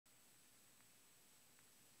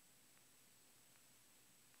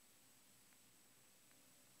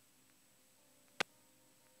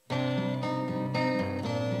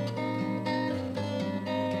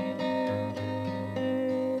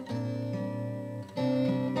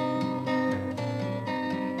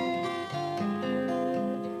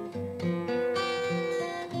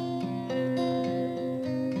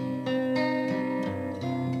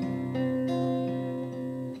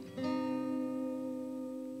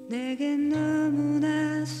내겐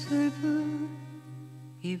너무나 슬픈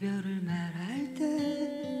이별을 말할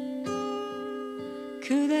때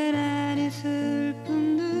그댄 아니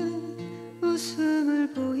슬픈 듯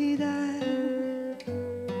웃음을 보이다.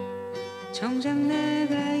 정작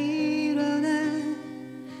내가 일어나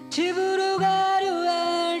집으로 가려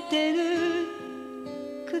할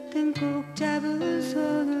때는 그땐 꼭 잡은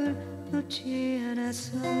손을 놓지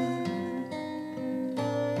않았어.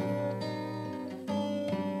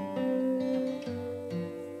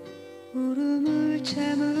 울음을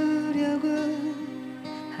참으려고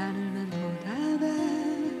하늘만 보다가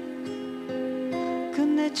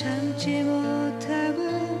끝내 참지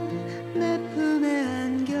못하고 내 품에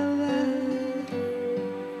안겨와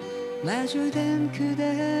마주된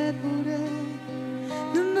그대 볼에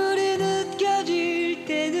눈물이 느껴질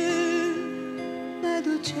때는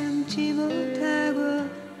나도 참지 못하고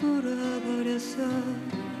울어버렸어.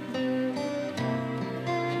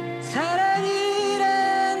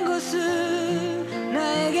 사랑이란 것은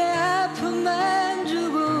나에게 아픔만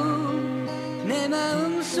주고 내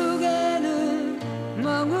마음 속에는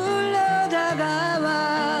머물러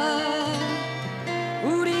다가와.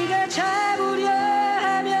 우리가 잡으려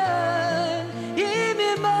하면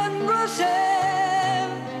이미 먼 곳에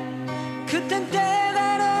그땐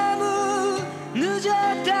때가 너무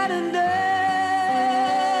늦었다는데.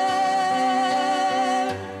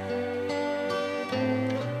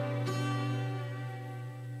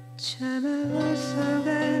 참아와서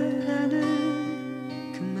가라는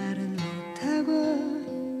그 말은 못하고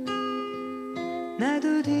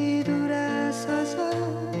나도 뒤돌아서서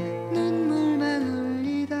눈물만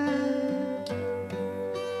흘리다.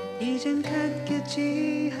 이젠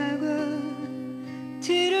갔겠지 하고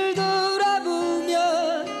뒤를 돌아보며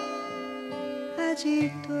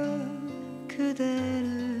아직도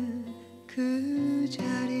그대는 그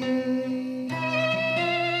자리.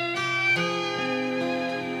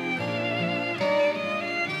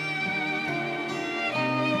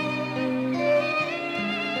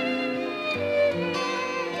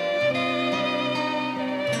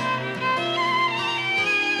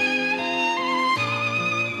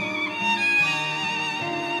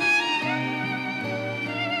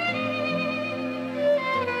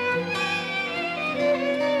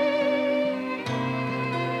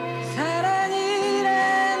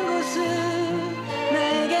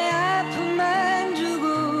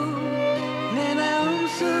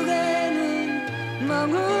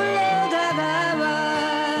 머물러 다가와.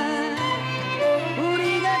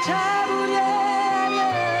 우리가 잡으려 하면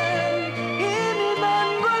이미 먼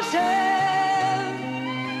곳에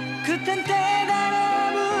그땐 때가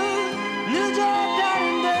너무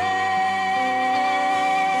늦었다는데.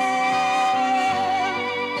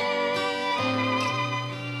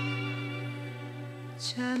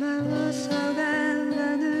 참아와서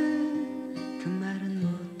가라는 그 말은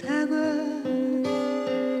못하고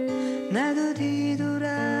나도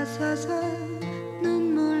뒤돌아서서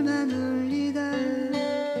눈물만 흘리다.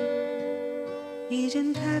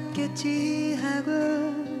 이젠 갔겠지 하고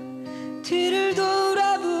뒤를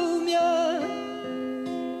돌아보며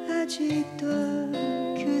아직도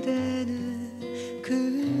그대는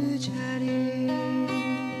그 자리.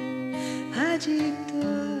 아직도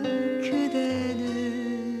그대는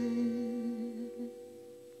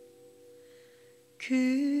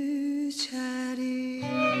그 자리.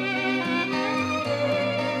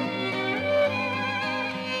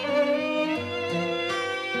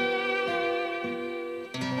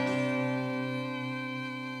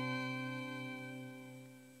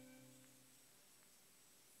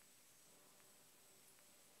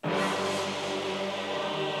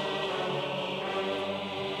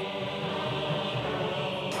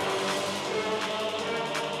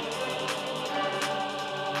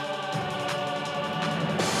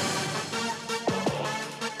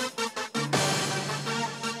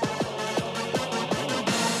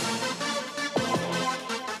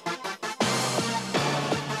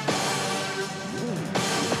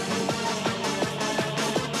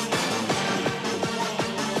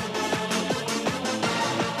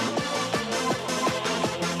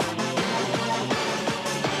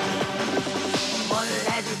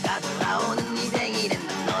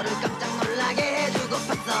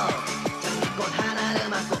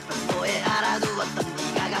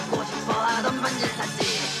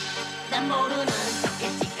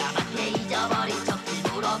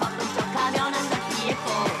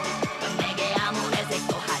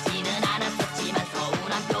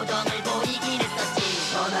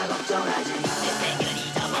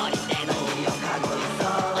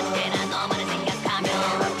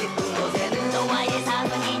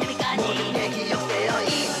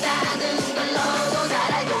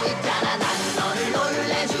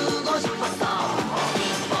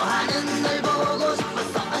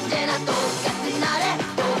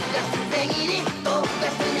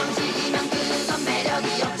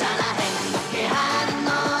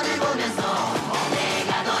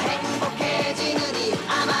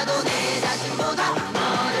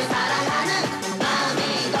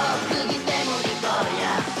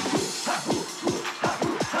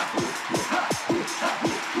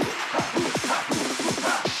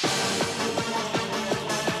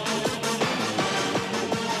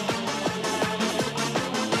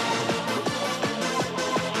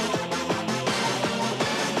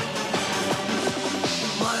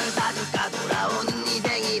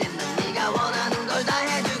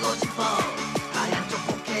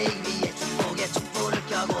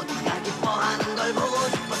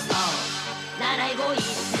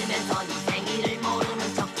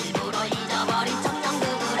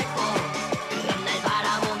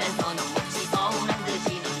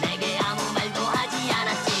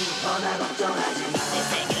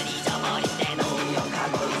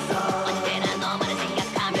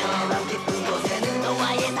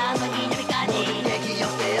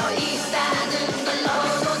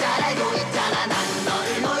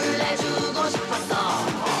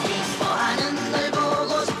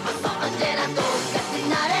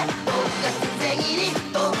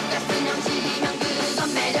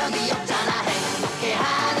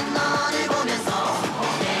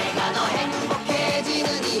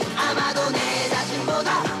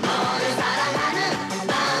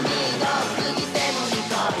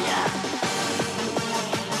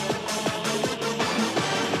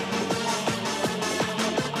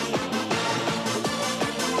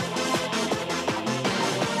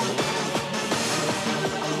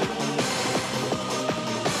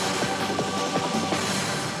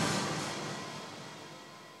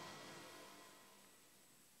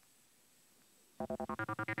 말라고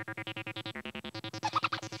말하면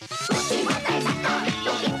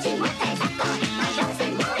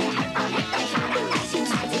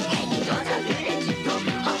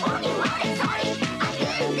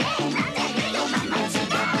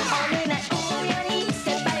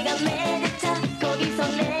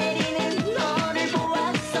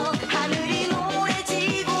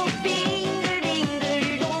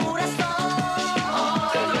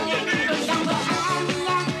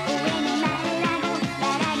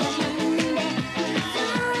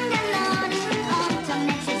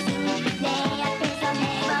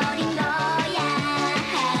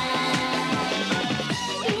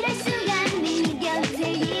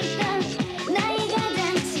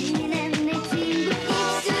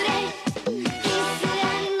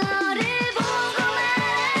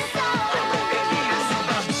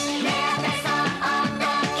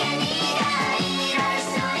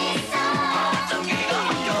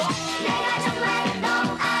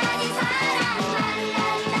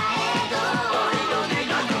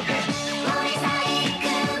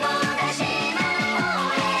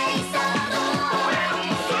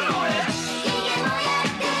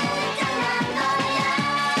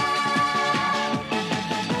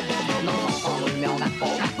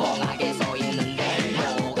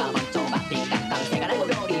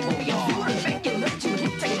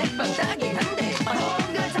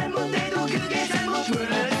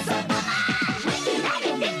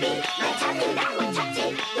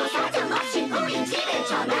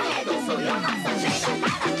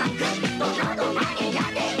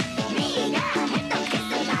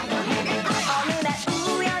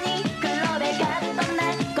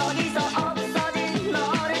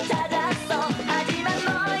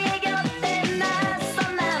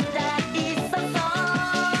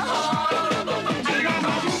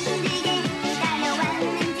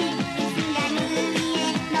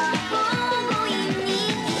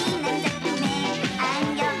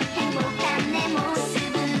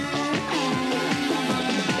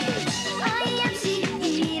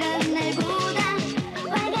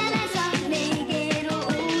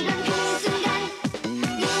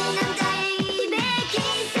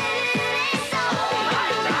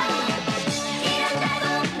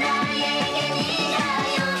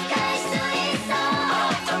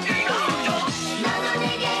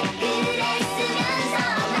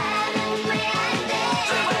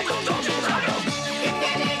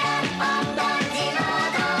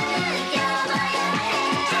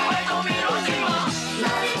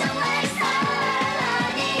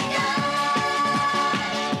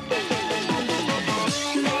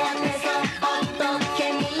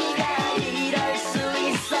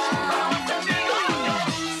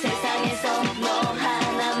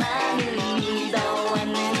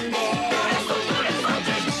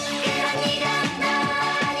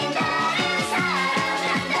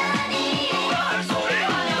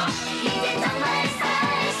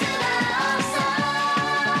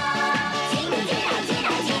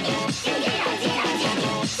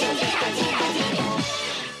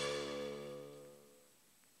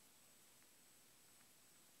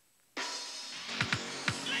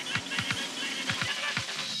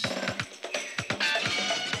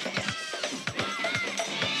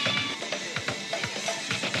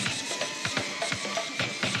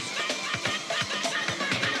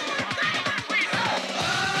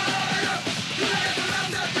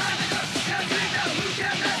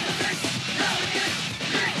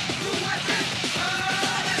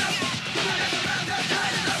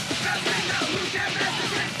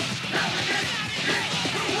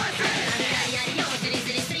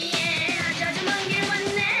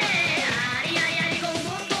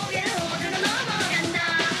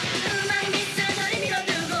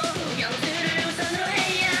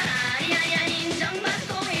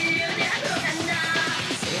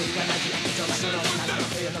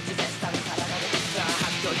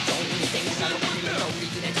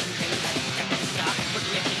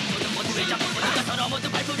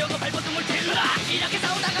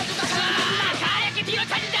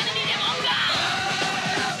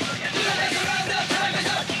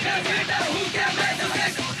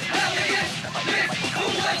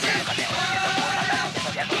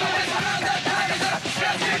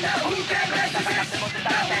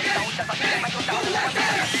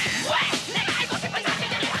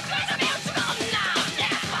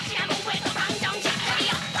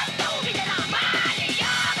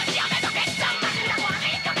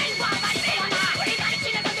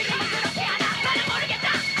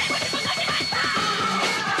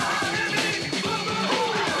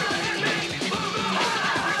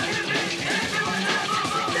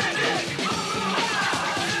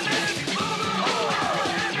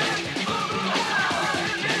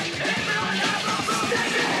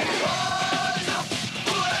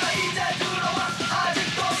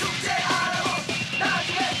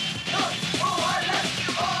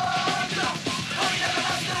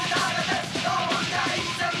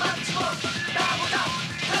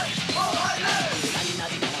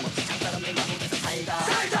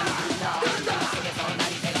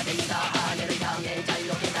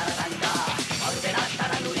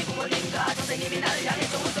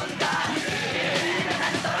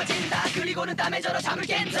계절로 잠을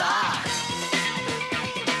깬다.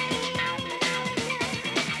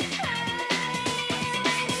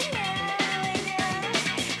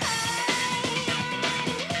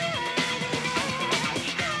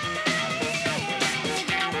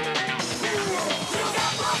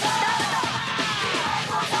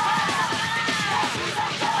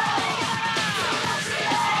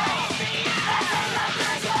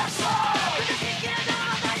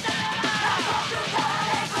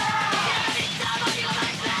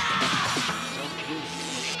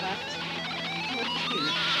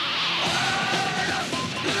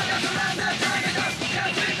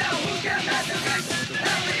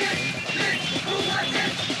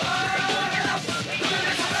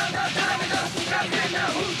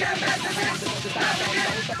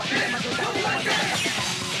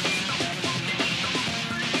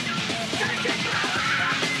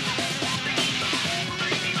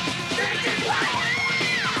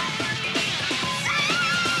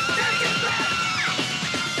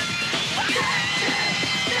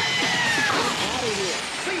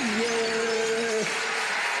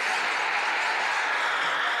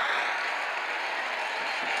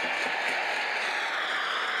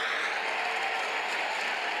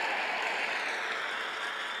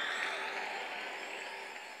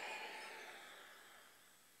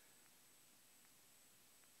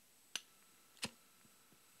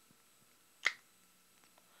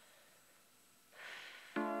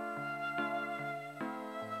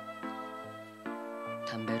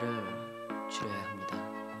 담배를 줄여야 합니다.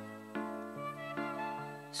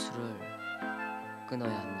 술을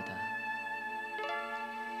끊어야 합니다.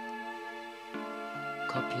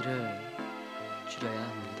 커피를 줄여야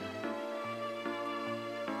합니다.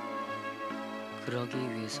 그러기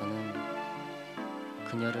위해서는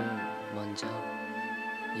그녀를 먼저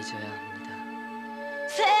잊어야 합니다.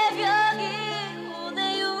 새벽이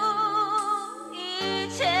오네요.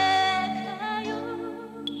 이제 가요.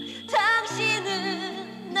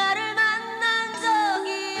 당신은 나를 만난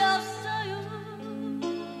적이 없어요.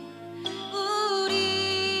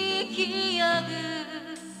 우리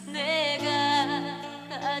기억은 내가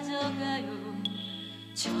가져가요.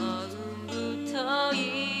 처음부터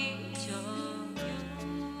잊어요.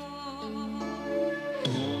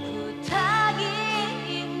 부탁이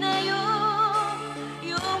있네요.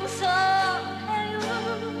 용서해요.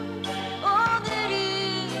 오늘이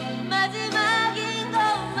마지막인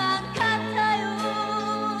것만 같아요.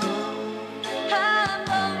 한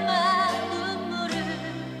번만 눈물을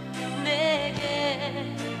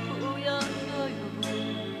내게 보여줘요.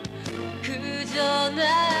 그저 날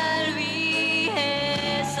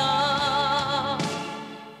위해서.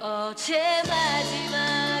 어제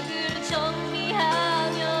마지막을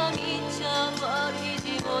정리하며 미쳐버리지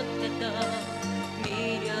못했던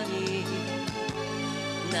미련이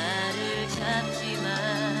나를 잡지만,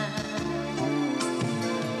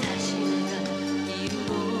 당신의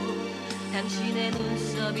이유로 당신의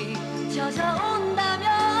눈썹이 젖어온다면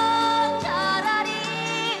차라리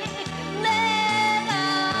내가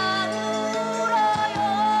울어요.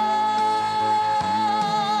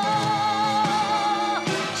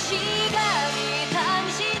 시간이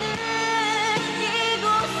당신을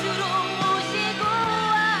이곳으로 모시고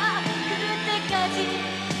와. 그때까지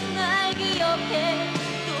날 기억해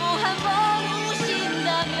또 한 번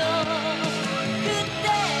우신다면, 그때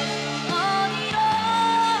어디로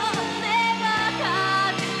내가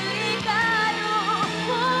가드릴까요?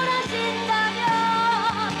 원하신다면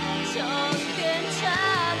전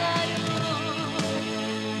괜찮아요.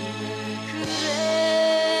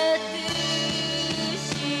 그랬듯이.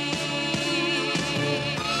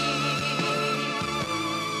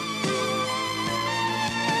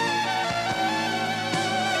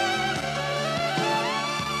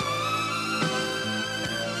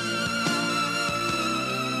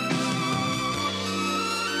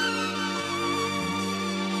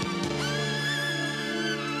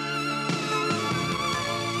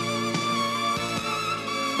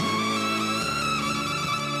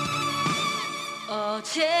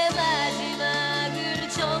 어제 마지막을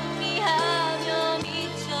정리하며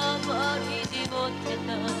미쳐버리지 못했던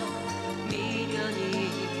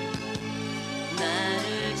미련이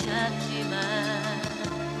나를 잡지만,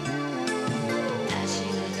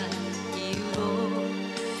 당신의 이유로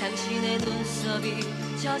당신의 눈썹이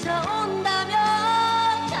젖어온다면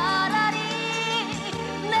차라리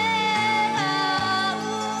내가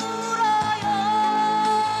울어요.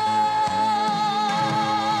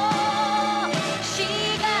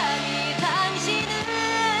 시간이 당신을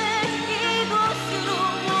이곳으로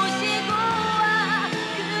모시고 와.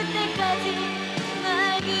 그때까지 날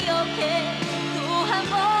기억해 또 한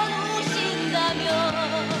번 우신다면,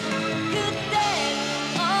 그때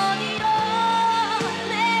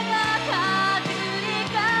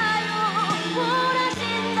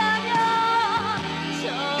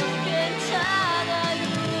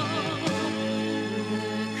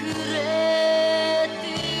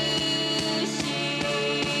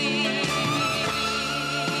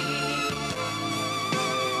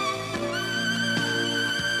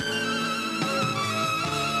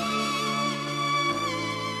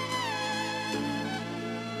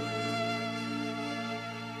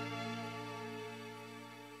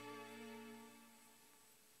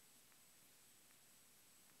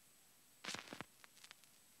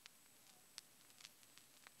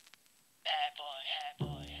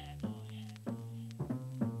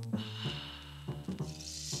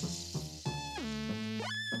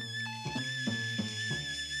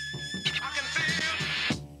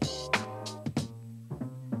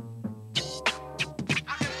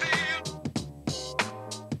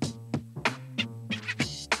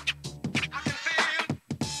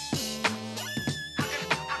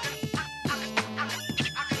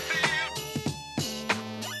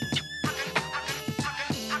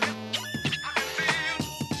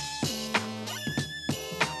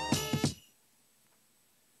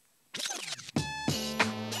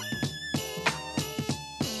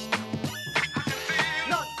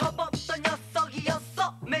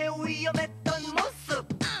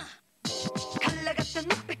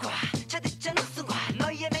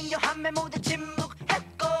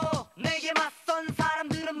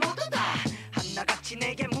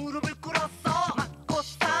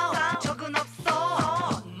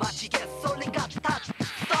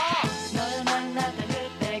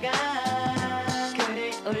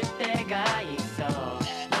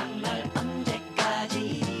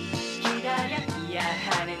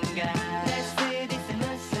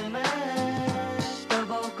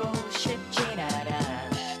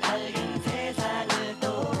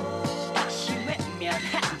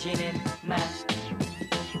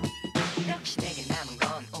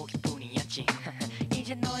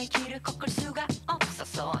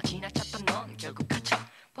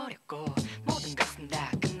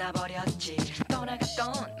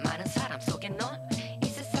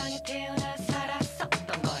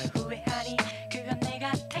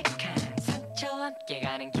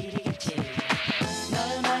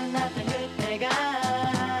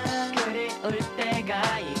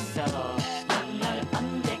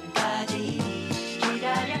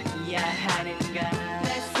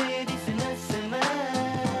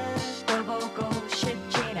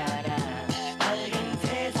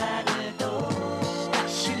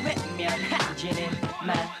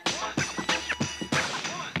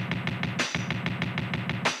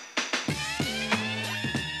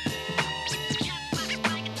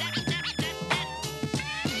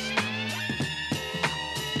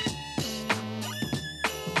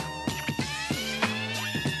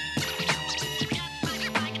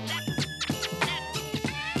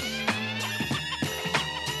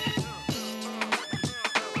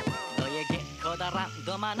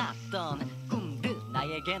더 많았던 꿈들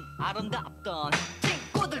나에겐 아름답던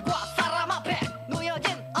친구들과 사람 앞에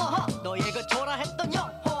놓여진 너의 그 초라했던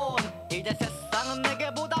영혼 이제 세상은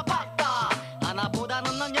내게 보답했다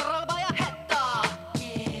하나보다는 넌 열어봐야 했다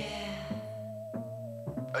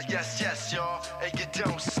Yes, yes, y'all, and you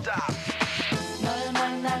don't stop. 널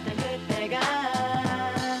만났던 그때가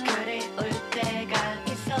그리울 때가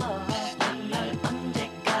있어 널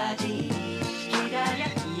언제까지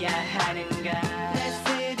기다려야 하는가 내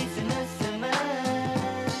쓰디쓴 웃음은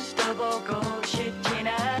또 보고 싶진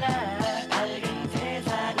않아 밝은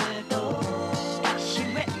세상을 또 다시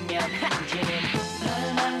외면하지는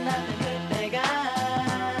널 만났던 그때가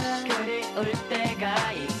그리울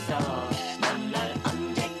때가 있어 널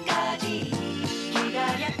언제까지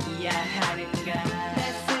기다려야 하는가 내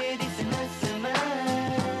쓰디쓴 웃음은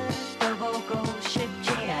또 보고 싶진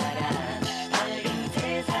않아 밝은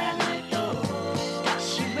세상을 또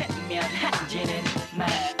다시 외면하지는 마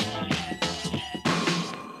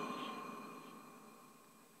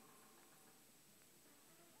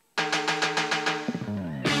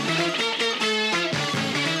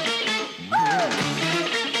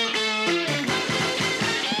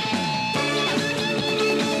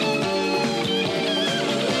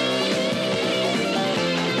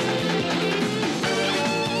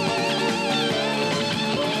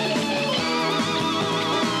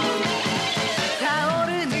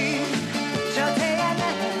타오르는 저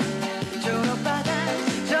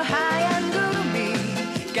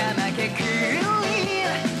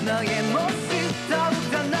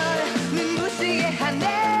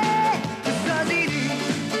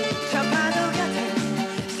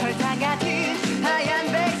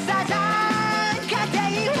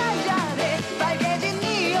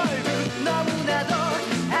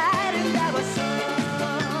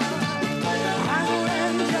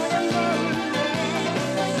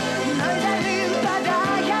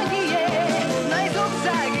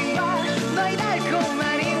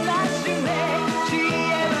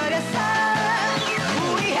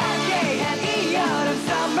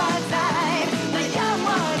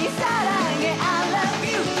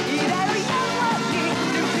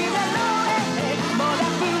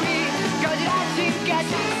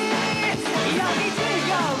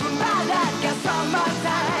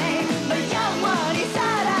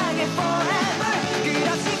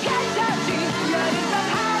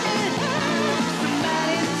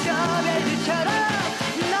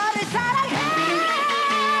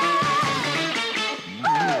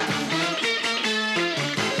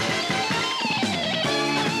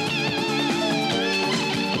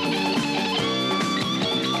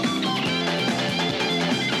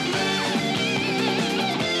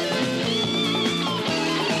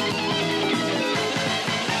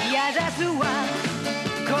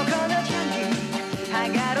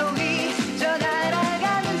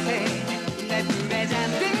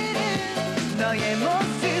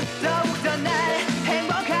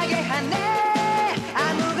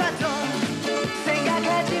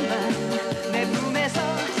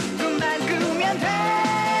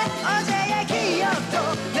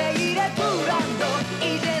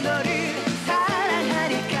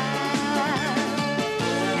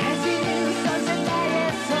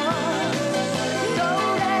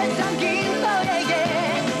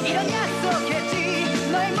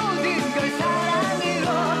그렇겠지 너의 모든 걸 사랑으로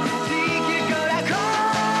지킬 거라고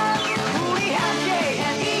우리 함께한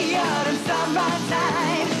이 여름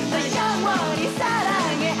summertime 너 영원히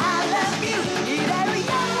사랑해 I love you 이대로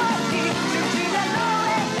영원히 춤추자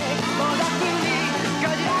노래해 모닥불이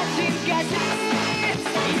꺼질 아침까지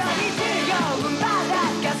여기 즐거운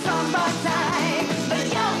바닷가 summertime 너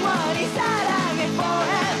영원히 사랑해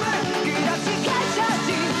forever 끝없이 펼쳐진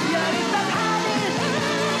여름밤 하늘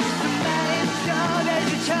수많은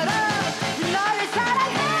소별들처럼 너를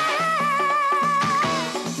사랑해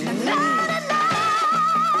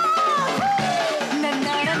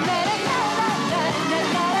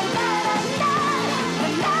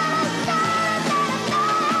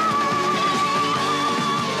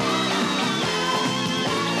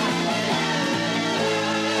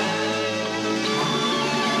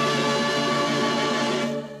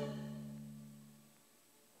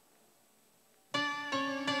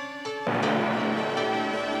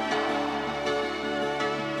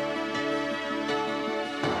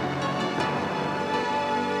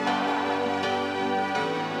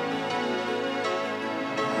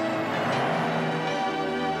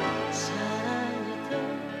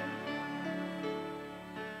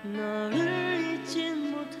너를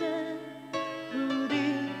잊진 못해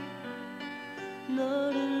우리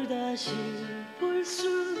너를 다시 볼 수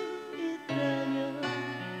있다면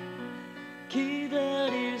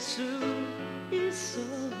기다릴 수 있어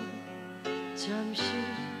잠시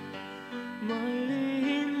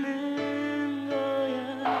멀리 있는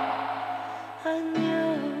거야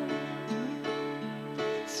안녕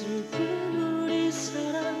슬픈 우리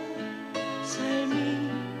사랑 삶이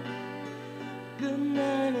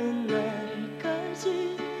끝나는 날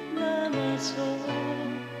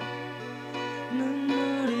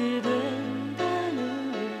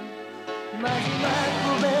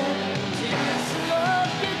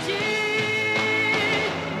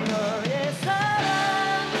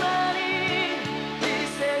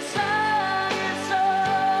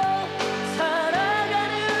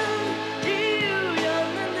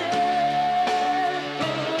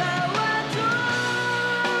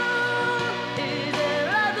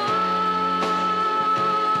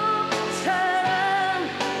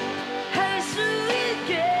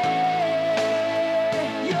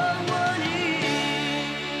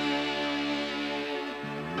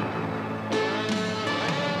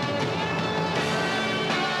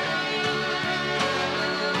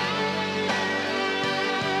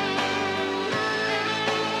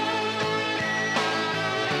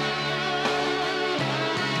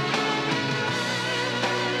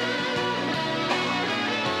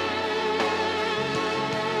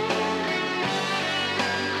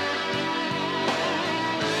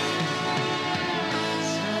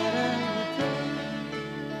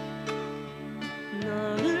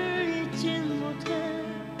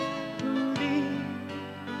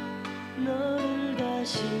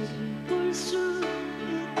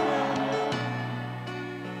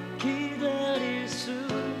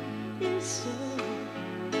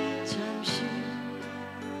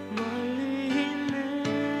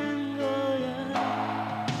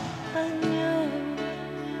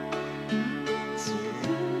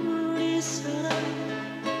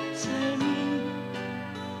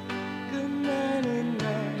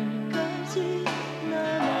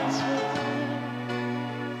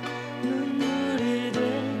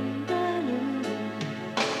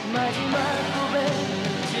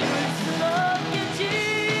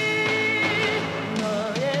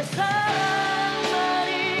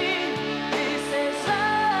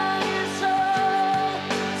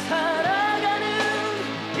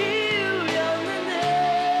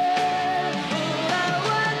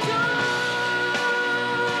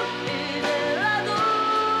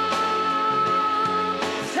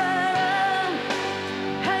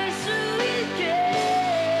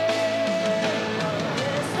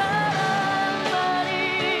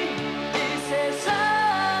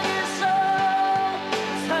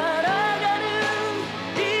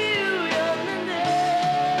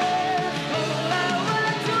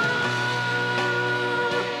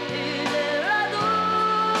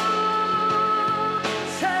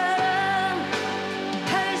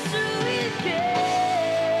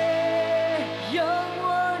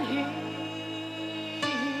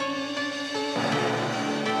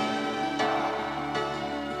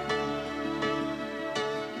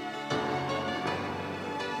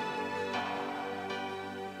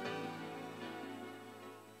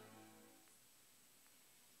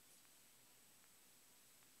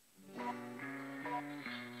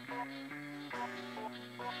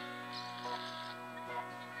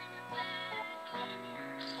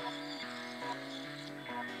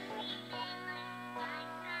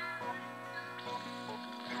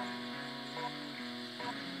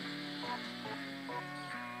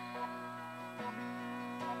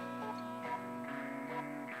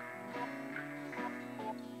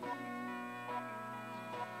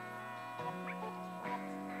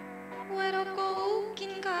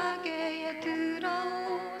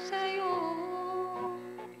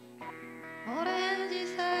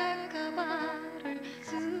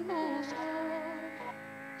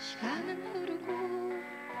시간은 흐르고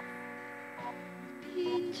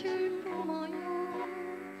빛을 뿜어요.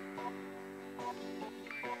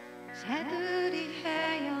 새들이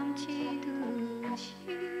헤엄치듯이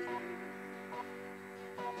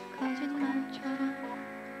거짓말처럼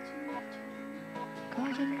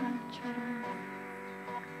거짓말처럼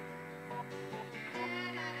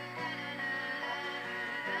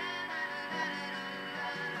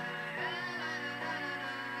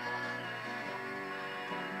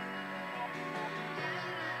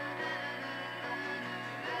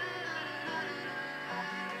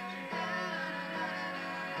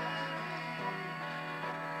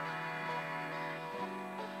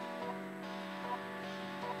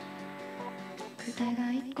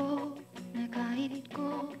그대가 있고 내가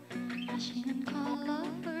있고 마시는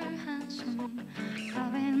컬러풀 한숨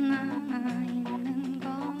가에 남아있는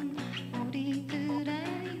건 우리들의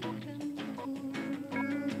이름이고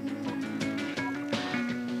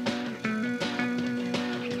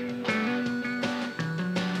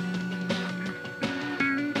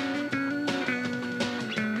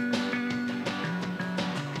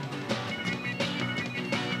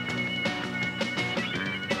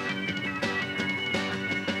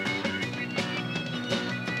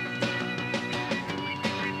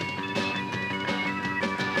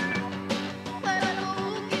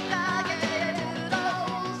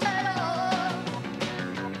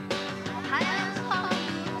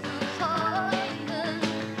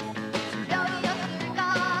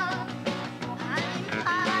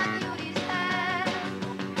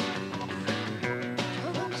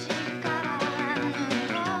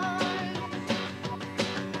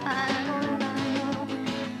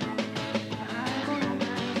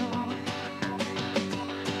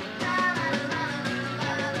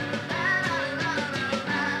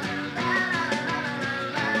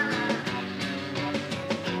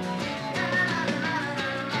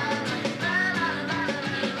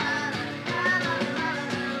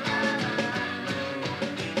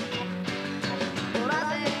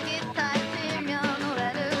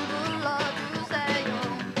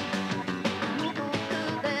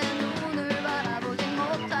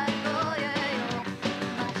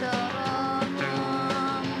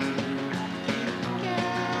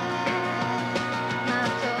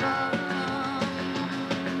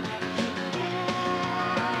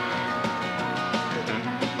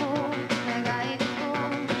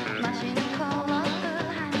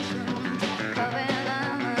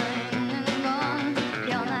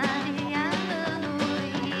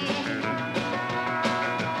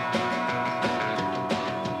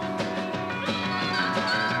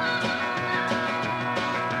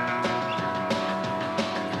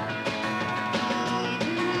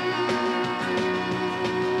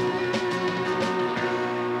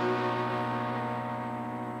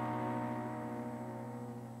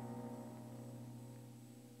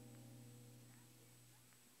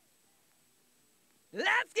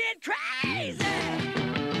Let's get crazy!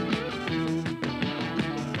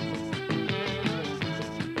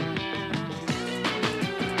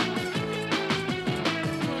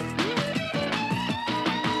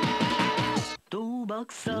 또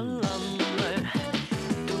박살났네.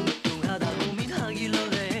 뚱뚱하다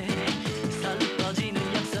고민하길래 살 빠지는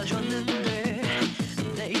약 사줬는데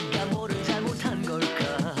내가 뭐를 잘못한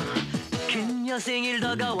걸까. 그녀 생일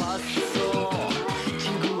다가왔어.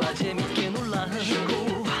 친구와 재밌게 놀라고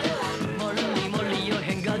멀리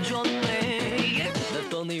여행 가줬네.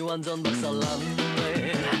 냈더니 완전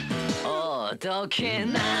박살났네. 어떻게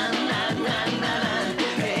난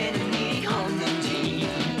되는 일이 없는지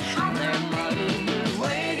내 마음을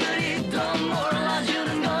왜 그리 더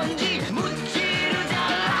몰라주는 건지 묻지를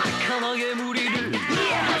잘락하게 무리를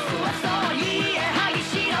이해할 수 없어. 이해하기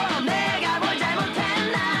싫어. 내가 뭘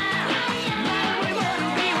잘못했나. 날 왜 모두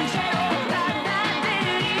비운 채로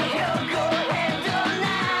받아들이려고 했던 날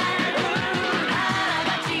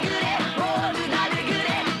하나같이 그래. 모두 다들 그래.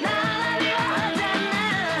 날 미워하잖아.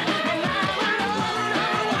 내 마음을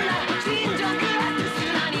너무너무 몰라. 진정 그런 뜻은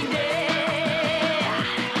아닌데.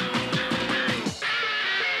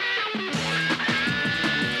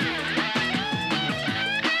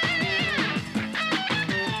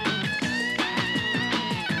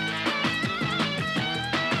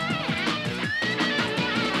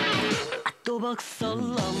 또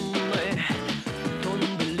박살났네. 돈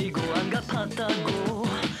빌리고 안 갚았다고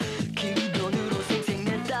그 돈으로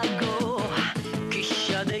생색냈다고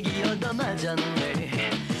귀샤대기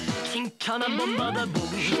얻어맞았네. 칭찬 한번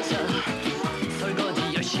받아보자.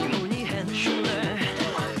 설거지 열심히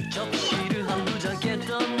했네. 접시를 한두 장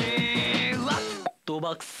깼더니 또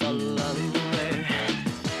박살났네.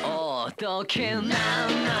 어떻게 난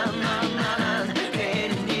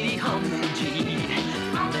되는 일이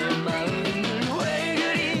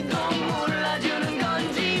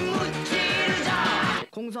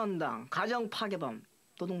공산당, 가정 파괴범,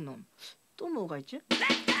 도둑놈. 또 뭐가 있지?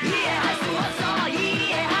 이해할 수 없어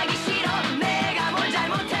이해하기 싫어 내가 뭘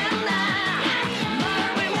잘못했나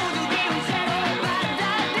마음을 모두 비운 채로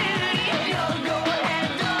받아들이려고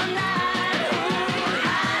했던 난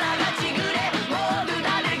하나같이 그래 모두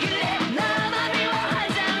다들 그래 나만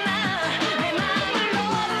미워하잖아 내 마음을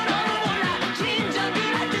너무너무 몰라 진정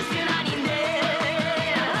그런 뜻은 아닌데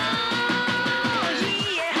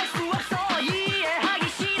이해할 수 없어 이해하기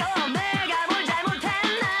싫어 내가 뭘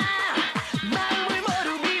잘못했나 마음을 모두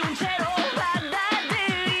비운 채로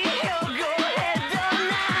받아들이려고 했던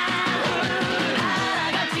난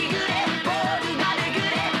하나같이 그래 모두 다들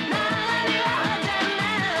그래 나만 미워하잖아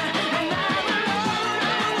내 마음을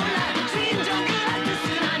너무너무 몰라 진정 그런 뜻은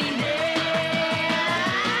아닌데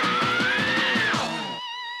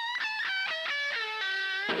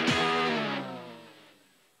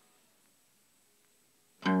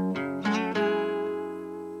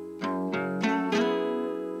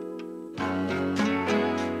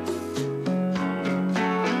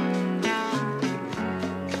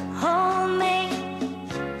Hold me,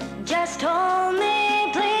 just hold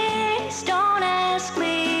me, please. Don't ask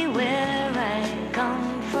me where I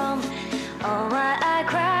come from or why I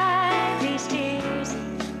cry these tears.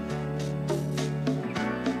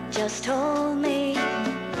 Just hold me.